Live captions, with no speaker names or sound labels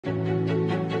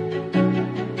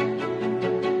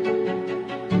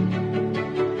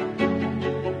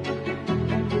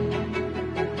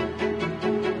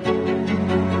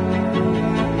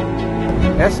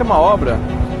Essa é uma obra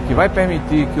que vai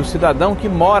permitir que o cidadão que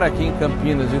mora aqui em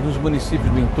Campinas e nos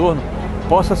municípios do entorno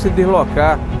possa se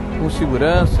deslocar com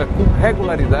segurança, com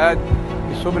regularidade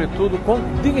e, sobretudo, com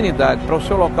dignidade para o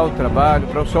seu local de trabalho,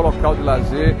 para o seu local de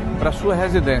lazer, para a sua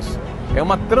residência. É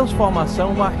uma transformação,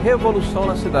 uma revolução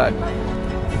na cidade.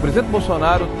 O presidente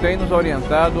Bolsonaro tem nos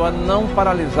orientado a não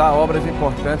paralisar obras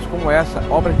importantes como essa,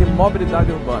 obras de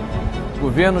mobilidade urbana. O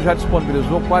governo já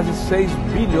disponibilizou quase 6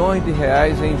 bilhões de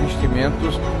reais em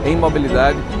investimentos em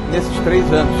mobilidade nesses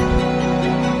 3 anos.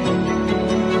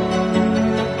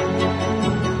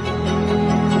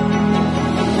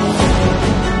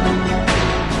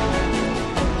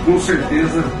 Com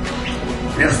certeza,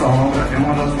 essa obra é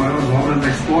uma das maiores obras da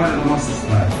história da nossa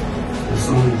cidade.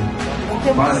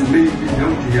 São quase meio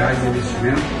bilhão de reais de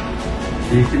investimento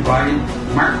e que vai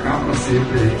marcar para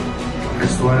sempre a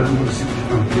história do município de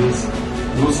Campinas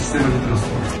no sistema de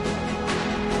transporte.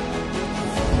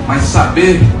 Mas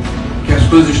saber que as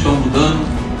coisas estão mudando,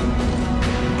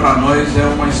 para nós é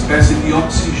uma espécie de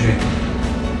oxigênio.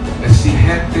 É se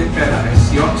retemperar, é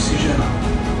se oxigenar.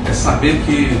 É saber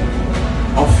que,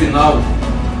 ao final,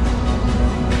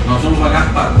 nós vamos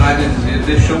olhar para trás e dizer,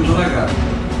 deixamos um legado.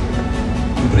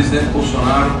 E o presidente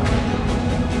Bolsonaro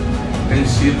tem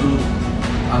sido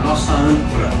a nossa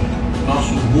âncora,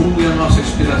 nosso rumo e a nossa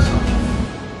inspiração.